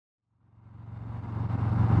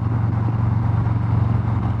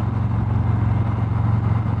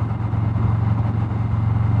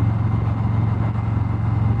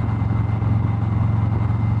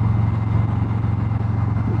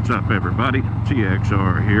everybody?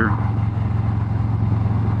 TXR here.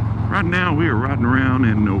 Right now we are riding around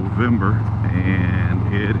in November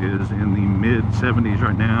and it is in the mid 70s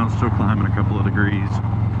right now, still climbing a couple of degrees.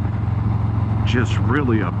 Just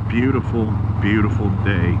really a beautiful, beautiful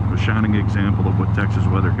day. A shining example of what Texas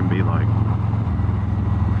weather can be like.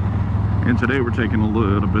 And today we're taking a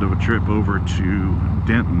little bit of a trip over to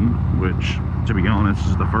Denton, which, to be honest,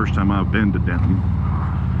 is the first time I've been to Denton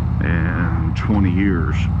in 20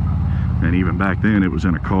 years. And even back then it was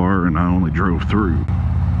in a car and I only drove through.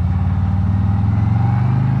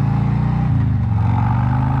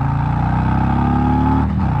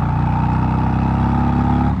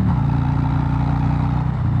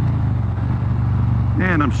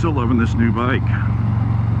 And I'm still loving this new bike.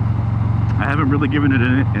 I haven't really given it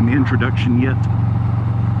an introduction yet.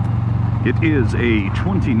 It is a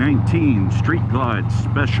 2019 Street Glide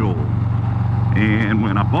Special. And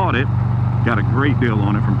when I bought it, got a great deal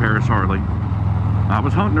on it from Paris Harley. I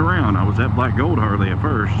was hunting around. I was at Black Gold Harley at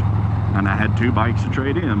first, and I had two bikes to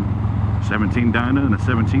trade in, 17 Dyna and a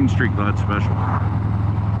 17 Street Glide Special.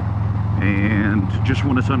 And just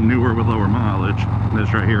wanted something newer with lower mileage.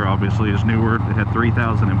 This right here obviously is newer. It had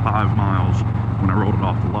 3,005 miles when I rolled it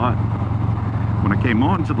off the lot. When I came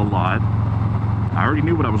onto the lot, I already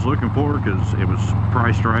knew what I was looking for because it was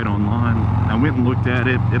priced right online. I went and looked at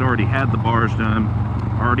it. It already had the bars done,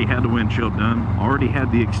 already had the windshield done, already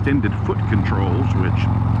had the extended foot controls, which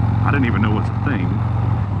I didn't even know was a thing.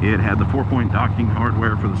 It had the 4-point docking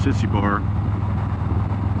hardware for the sissy bar,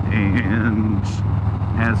 and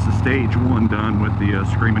has the stage 1 done with the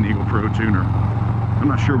Screaming Eagle Pro tuner. I'm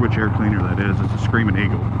not sure which air cleaner that is. It's a Screaming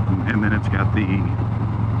Eagle. And then it's got the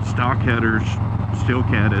stock headers, steel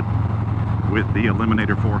catted, with the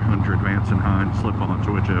Eliminator 400 Vance and Hines slip-on,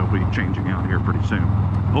 to which I'll be changing out here pretty soon.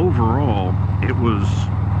 Overall, it was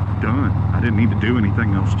done. I didn't need to do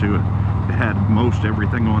anything else to it. It had most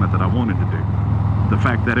everything on it that I wanted to do. The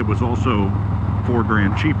fact that it was also $4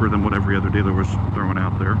 grand cheaper than what every other dealer was throwing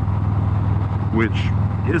out there, which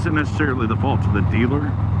isn't necessarily the fault of the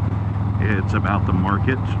dealer, it's about the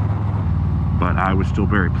market. But I was still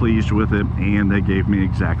very pleased with it, and they gave me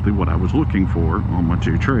exactly what I was looking for on my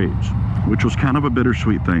two trades, which was kind of a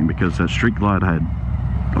bittersweet thing because that Street Glide, I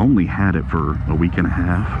had only had it for a week and a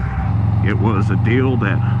half. It was a deal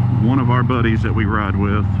that one of our buddies that we ride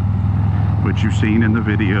with, which you've seen in the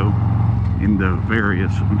video, in the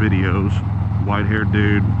various videos, white-haired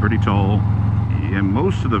dude, pretty tall. In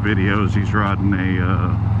most of the videos, he's riding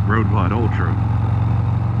a Road Glide Ultra.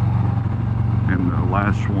 And the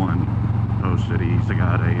last one posted, he's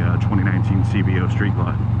got a 2019 CBO Street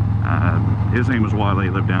Glide. His name was Wiley. He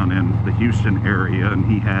lived down in the Houston area, and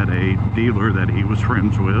he had a dealer that he was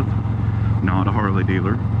friends with. Not a Harley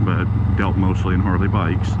dealer, but dealt mostly in Harley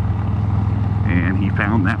bikes. And he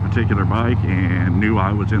found that particular bike and knew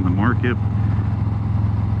I was in the market.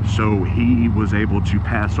 So he was able to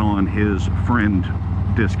pass on his friend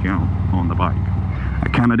discount on the bike. I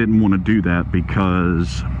kind of didn't want to do that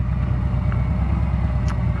because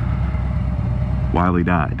Wiley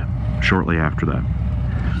died shortly after that.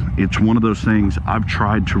 It's one of those things, I've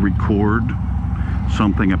tried to record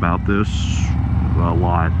something about this a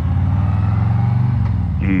lot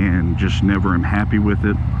and just never am happy with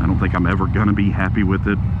it. I don't think I'm ever gonna be happy with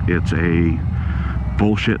it. It's a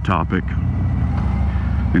bullshit topic.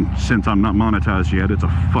 And since I'm not monetized yet, it's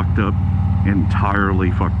a fucked up,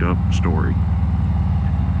 entirely fucked up story.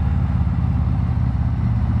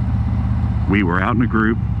 We were out in a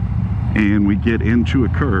group and we get into a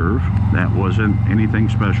curve that wasn't anything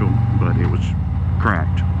special, but it was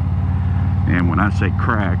cracked. And when I say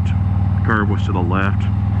cracked, the curve was to the left.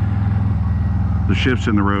 The shifts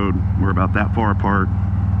in the road were about that far apart,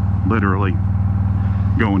 literally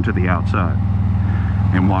going to the outside.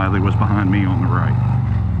 And Wiley was behind me on the right.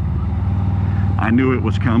 I knew it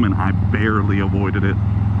was coming. I barely avoided it.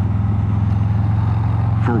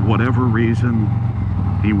 For whatever reason,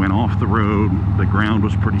 he went off the road. The ground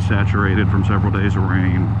was pretty saturated from several days of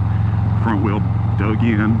rain. Front wheel dug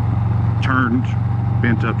in, turned,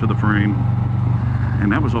 bent up to the frame,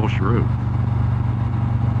 and that was all she wrote.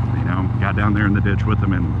 You know, got down there in the ditch with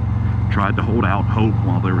him and tried to hold out hope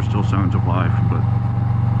while there were still signs of life, but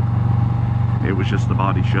it was just the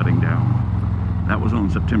body shutting down. That was on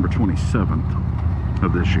September 27th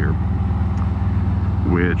of this year,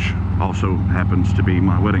 which also happens to be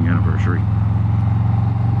my wedding anniversary.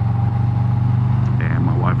 And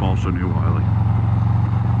my wife also knew Wiley.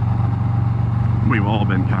 We've all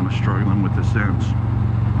been kind of struggling with this since.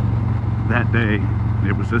 That day,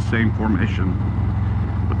 it was this same formation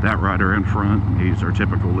with that rider in front. He's our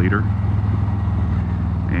typical leader.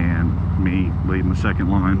 And me leading the second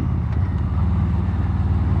line.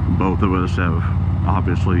 Both of us have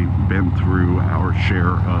obviously been through our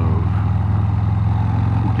share of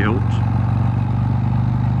guilt,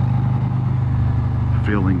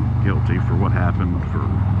 feeling guilty for what happened, for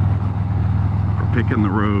picking the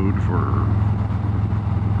road, for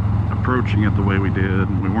approaching it the way we did.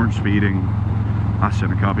 We weren't speeding. I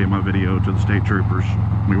sent a copy of my video to the state troopers.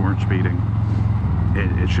 We weren't speeding.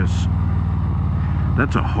 It's just,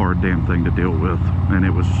 that's a hard damn thing to deal with. And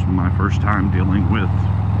it was my first time dealing with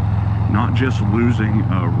not just losing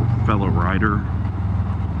a fellow rider,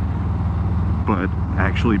 but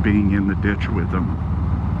actually being in the ditch with him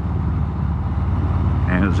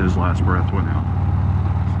as his last breath went out.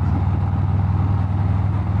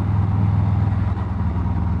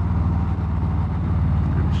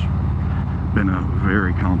 It's been a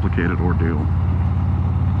very complicated ordeal.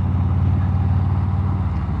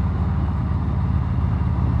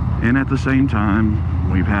 And at the same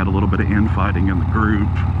time, we've had a little bit of infighting in the group,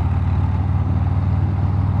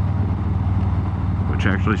 which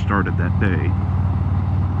actually started that day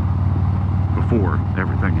before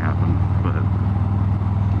everything happened. But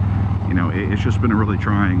you know, it's just been a really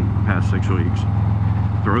trying past 6 weeks.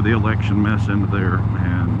 Throw the election mess into there,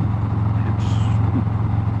 and it's,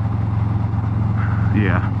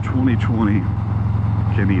 yeah, 2020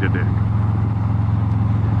 can eat a dick.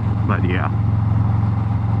 But yeah.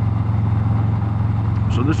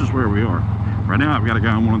 So this is where we are. Right now I've got a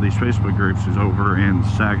guy on one of these Facebook groups who's over in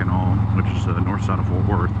Saginaw, which is the north side of Fort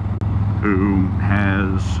Worth, who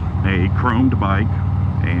has a chromed bike,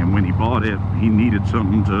 and when he bought it, he needed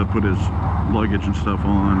something to put his luggage and stuff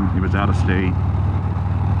on. He was out of state,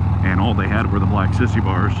 and all they had were the black sissy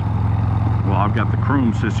bars. Well, I've got the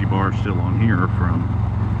chrome sissy bars still on here from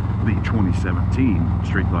the 2017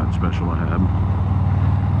 Street Glide Special I had,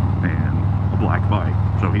 and a black bike.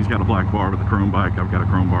 So he's got a black bar with a chrome bike, I've got a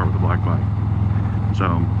chrome bar with a black bike.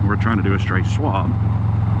 So we're trying to do a straight swap,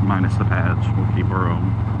 minus the pads. We'll keep our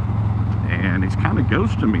own. And he's kind of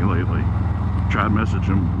ghosting me lately. Tried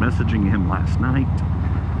messaging him last night.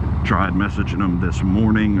 Tried messaging him this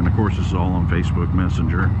morning, and of course this is all on Facebook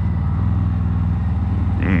Messenger.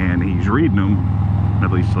 And he's reading them,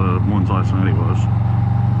 at least the ones last night he was,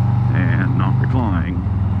 and not replying.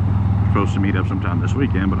 We're supposed to meet up sometime this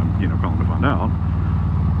weekend, but I'm, you know, calling to find out.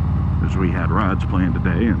 Because we had rides planned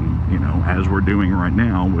today, and, you know, as we're doing right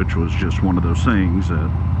now, which was just one of those things that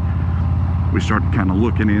we started kind of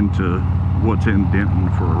looking into what's in Denton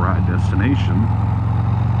for a ride destination,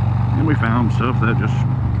 and we found stuff that just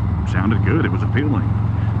sounded good. It was appealing,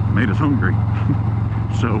 made us hungry.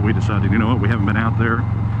 So we decided, you know what, we haven't been out there,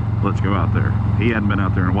 let's go out there. He hadn't been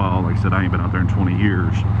out there in a while. Like I said, I ain't been out there in 20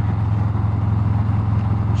 years.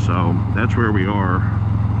 So that's where we are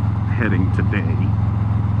heading today.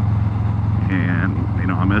 And, you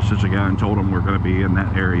know, I messaged the guy and told him we're going to be in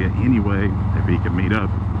that area anyway. If he can meet up,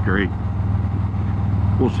 great.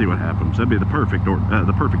 We'll see what happens. That'd be the perfect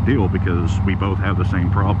deal, because we both have the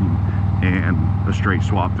same problem, and a straight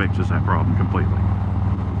swap fixes that problem completely.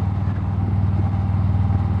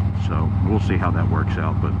 So we'll see how that works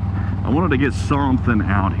out. But I wanted to get something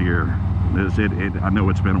out here. I know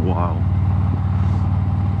it's been a while,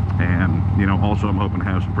 and, you know, also I'm hoping to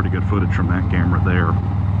have some pretty good footage from that camera there.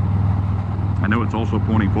 I know it's also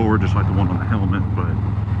pointing forward, just like the one on the helmet, but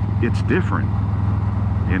it's different.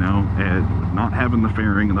 You know, not having the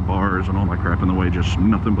fairing and the bars and all that crap in the way, just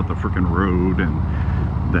nothing but the freaking road, and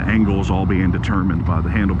the angles all being determined by the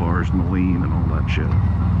handlebars and the lean and all that shit.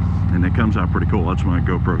 And it comes out pretty cool. That's my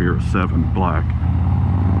GoPro Hero 7 Black.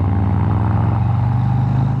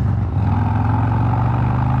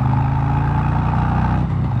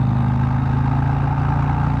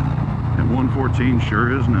 And 114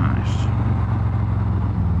 sure is nice.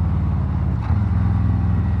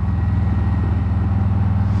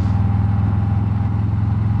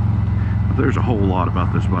 There's a whole lot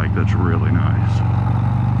about this bike that's really nice.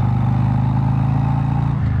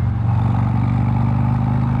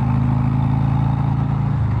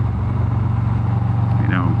 You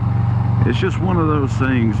know, it's just one of those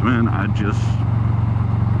things, man.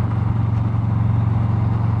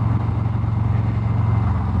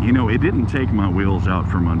 You know, it didn't take my wheels out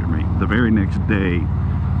from under me. The very next day,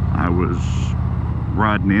 I was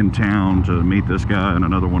riding in town to meet this guy and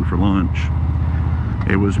another one for lunch.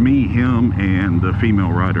 It was me, him, and the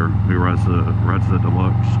female rider who rides the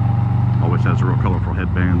Deluxe. Always has a real colorful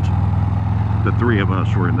headband. The three of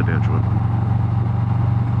us were in the ditch with him.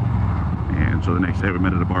 And so the next day we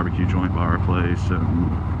met at a barbecue joint by our place, and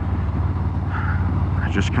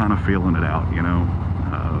just kind of feeling it out, you know.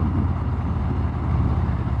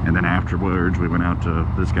 And then afterwards we went out to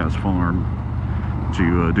this guy's farm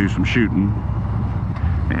to do some shooting.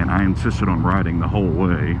 And I insisted on riding the whole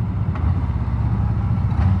way,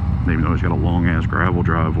 even though he's got a long-ass gravel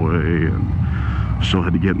driveway, and still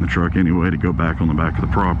had to get in the truck anyway to go back on the back of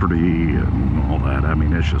the property and all that. I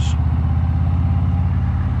mean, it's just...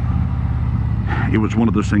 It was one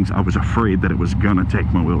of those things, I was afraid that it was gonna take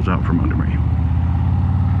my wheels out from under me.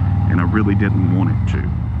 And I really didn't want it to.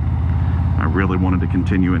 I really wanted to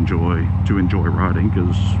continue to enjoy riding,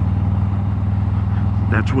 because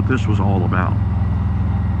that's what this was all about.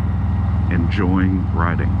 Enjoying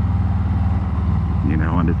riding. You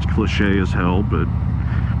know, and it's cliche as hell, but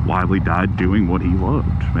Wiley died doing what he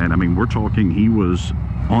loved. Man, I mean, we're talking, he was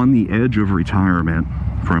on the edge of retirement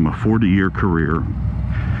from a 40-year career.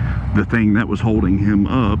 The thing that was holding him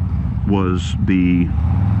up was the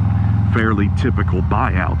fairly typical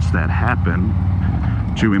buyouts that happen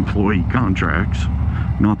to employee contracts.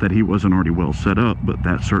 Not that he wasn't already well set up, but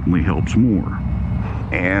that certainly helps more.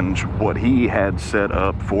 And what he had set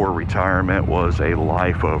up for retirement was a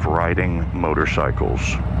life of riding motorcycles.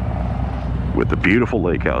 With the beautiful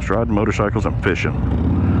lake house, riding motorcycles and fishing.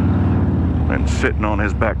 And sitting on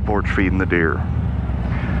his back porch feeding the deer.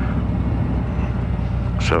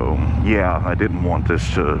 So, yeah, I didn't want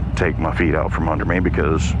this to take my feet out from under me,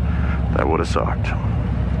 because that would have sucked.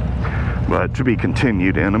 But to be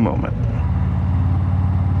continued in a moment.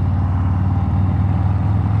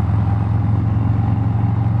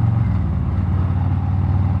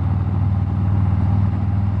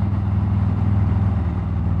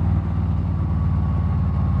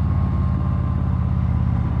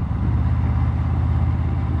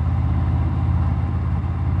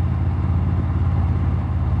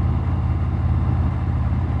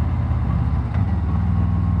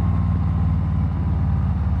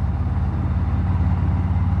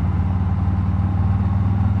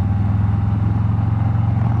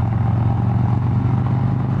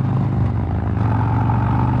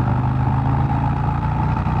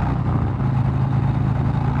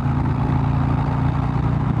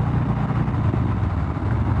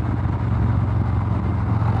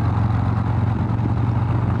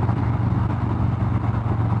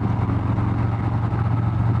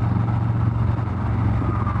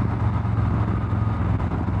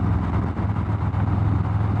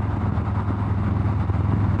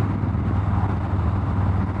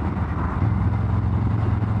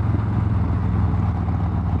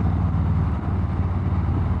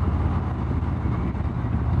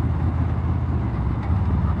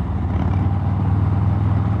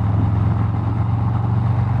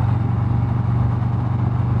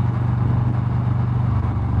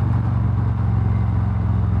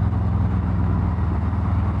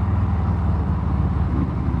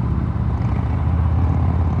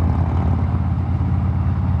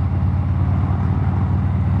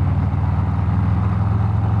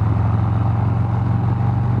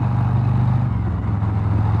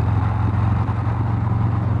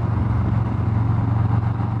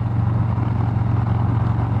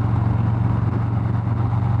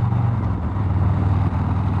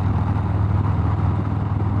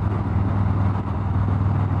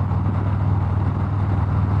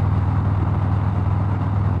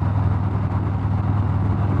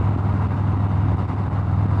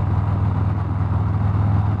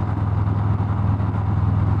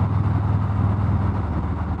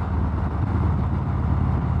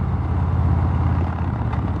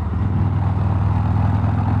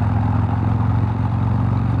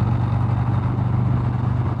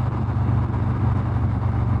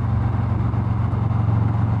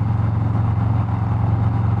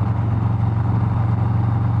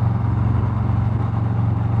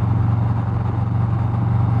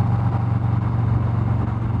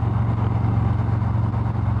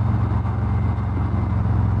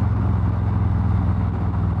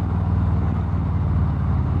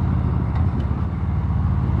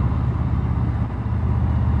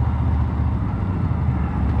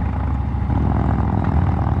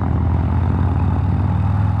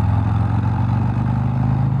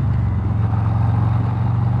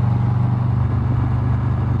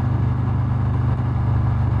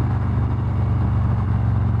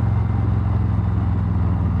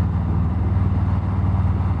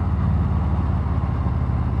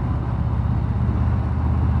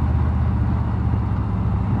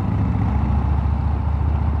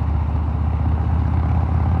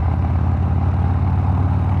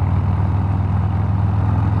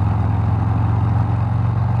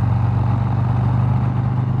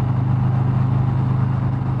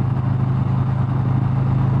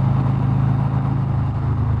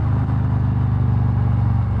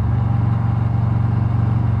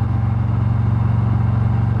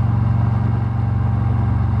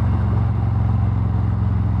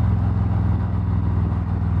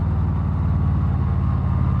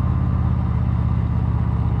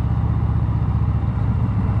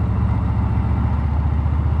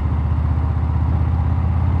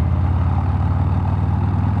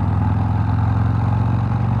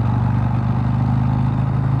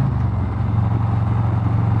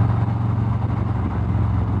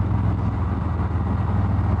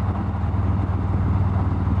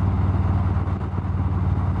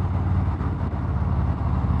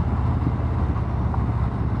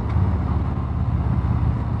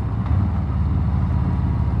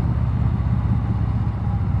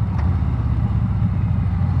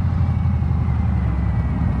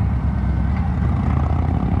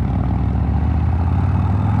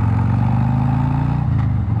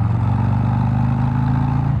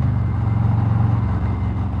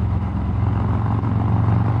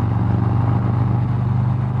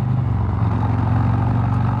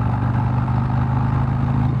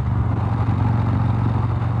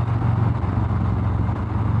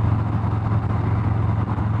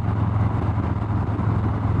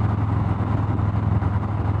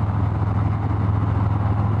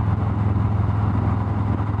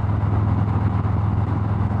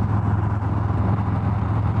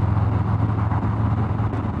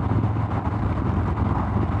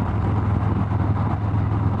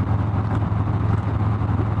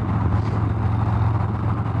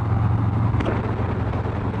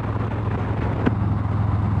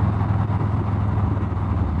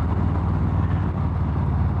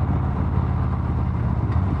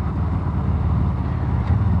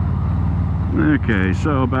 Okay,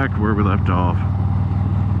 so back where we left off,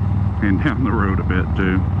 and down the road a bit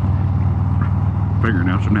too, figuring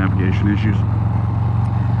out some navigation issues.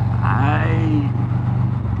 I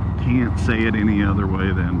can't say it any other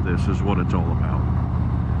way than this is what it's all about.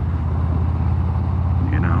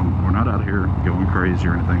 You know, we're not out here going crazy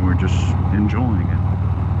or anything, we're just enjoying it.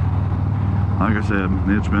 Like I said,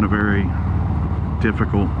 it's been a very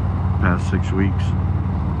difficult past 6 weeks.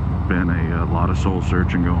 Been a lot of soul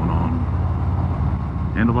searching going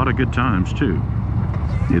on, and a lot of good times too.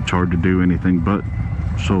 It's hard to do anything but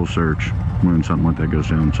soul search when something like that goes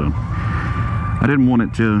down, so I didn't want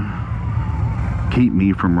it to keep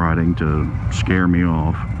me from riding, to scare me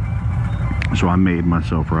off, so I made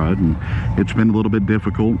myself ride, and it's been a little bit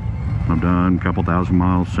difficult. I've done a couple thousand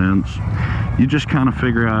miles since. You just kind of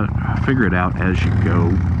figure it out as you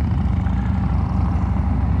go.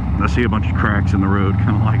 I see a bunch of cracks in the road,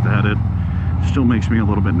 kind of like that. It still makes me a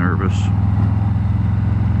little bit nervous.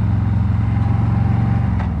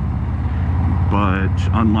 But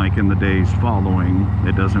unlike in the days following,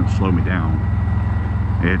 it doesn't slow me down.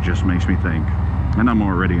 It just makes me think. And I'm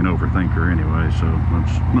already an overthinker anyway, so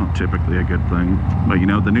that's not typically a good thing. But you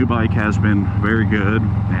know, the new bike has been very good,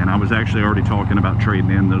 and I was actually already talking about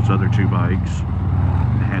trading in those other two bikes.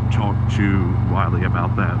 I had talked to Wiley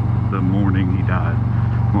about that the morning he died,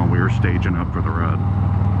 while we were staging up for the ride.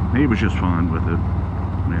 He was just fine with it.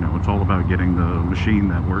 You know, it's all about getting the machine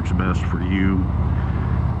that works best for you,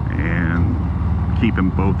 and keeping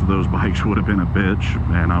both of those bikes would have been a bitch,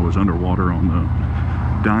 and I was underwater on the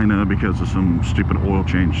Dyna because of some stupid oil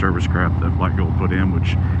change service crap that Black Gold put in,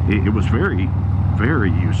 which it was very,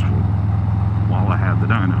 very useful while I had the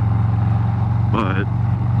Dyna. But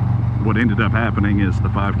what ended up happening is the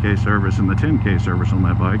 5K service and the 10K service on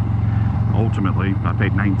that bike, ultimately, I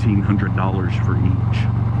paid $1,900 for each.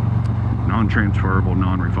 Non-transferable,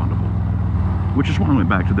 non-refundable. Which is why I went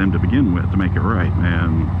back to them to begin with, to make it right,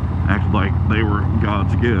 and acted like they were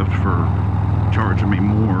God's gift for charging me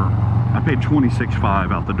more. I paid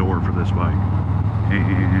 $26,500 out the door for this bike,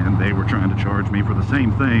 and they were trying to charge me for the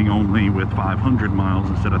same thing, only with 500 miles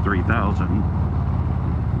instead of 3,000.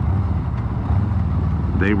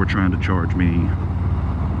 They were trying to charge me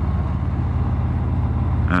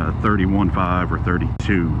 $31,500 or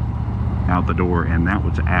 $32,000 out the door, and that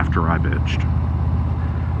was after I bitched.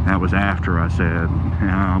 That was after I said,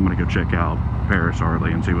 yeah, I'm gonna go check out Paris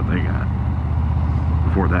Harley and see what they got.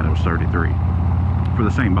 Before that, it was $33,000 for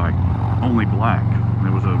the same bike, only black.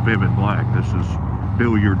 It was a vivid black. This is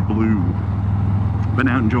billiard blue. Been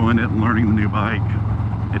out enjoying it and learning the new bike.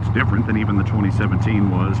 It's different than even the 2017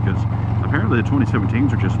 was, because apparently the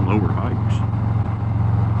 2017s are just lower bikes.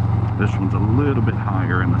 This one's a little bit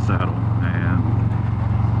higher in the saddle, and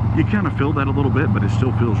you kind of feel that a little bit, but it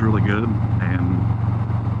still feels really good. And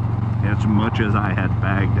as much as I had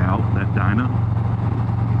bagged out that Dyna,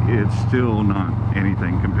 it's still not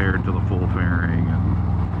anything compared to the full fairing and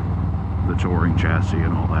the touring chassis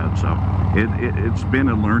and all that. So it's been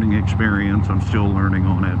a learning experience. I'm still learning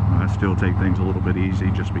on it. I still take things a little bit easy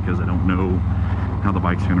just because I don't know how the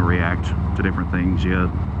bike's going to react to different things yet.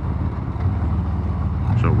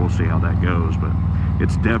 So we'll see how that goes, but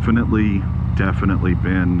it's definitely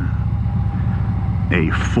been a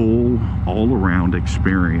full all-around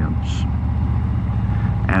experience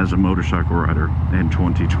as a motorcycle rider in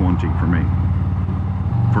 2020 for me.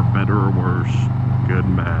 For better or worse, good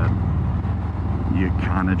and bad, you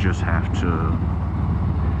kind of just have to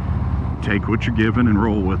take what you're given and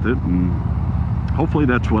roll with it, and hopefully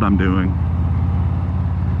that's what I'm doing.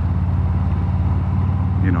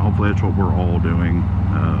 You know, hopefully that's what we're all doing.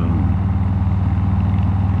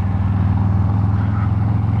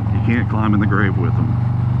 You can't climb in the grave with them,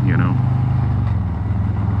 you know.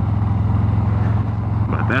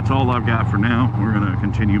 But that's all I've got for now. We're going to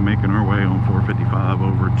continue making our way on 455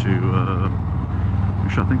 over to,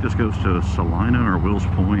 actually I think this goes to Salina or Wills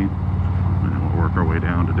Point, and then we'll work our way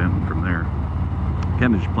down to Denton from there.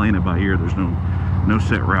 Kind of just playing it by ear. There's no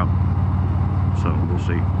set route, so we'll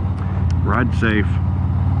see. Ride safe,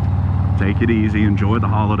 take it easy, enjoy the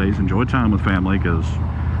holidays, enjoy time with family, because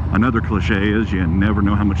another cliche is you never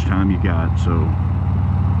know how much time you got, so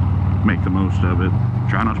make the most of it.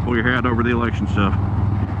 Try not to pull your head over the election stuff.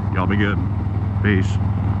 Y'all be good. Peace.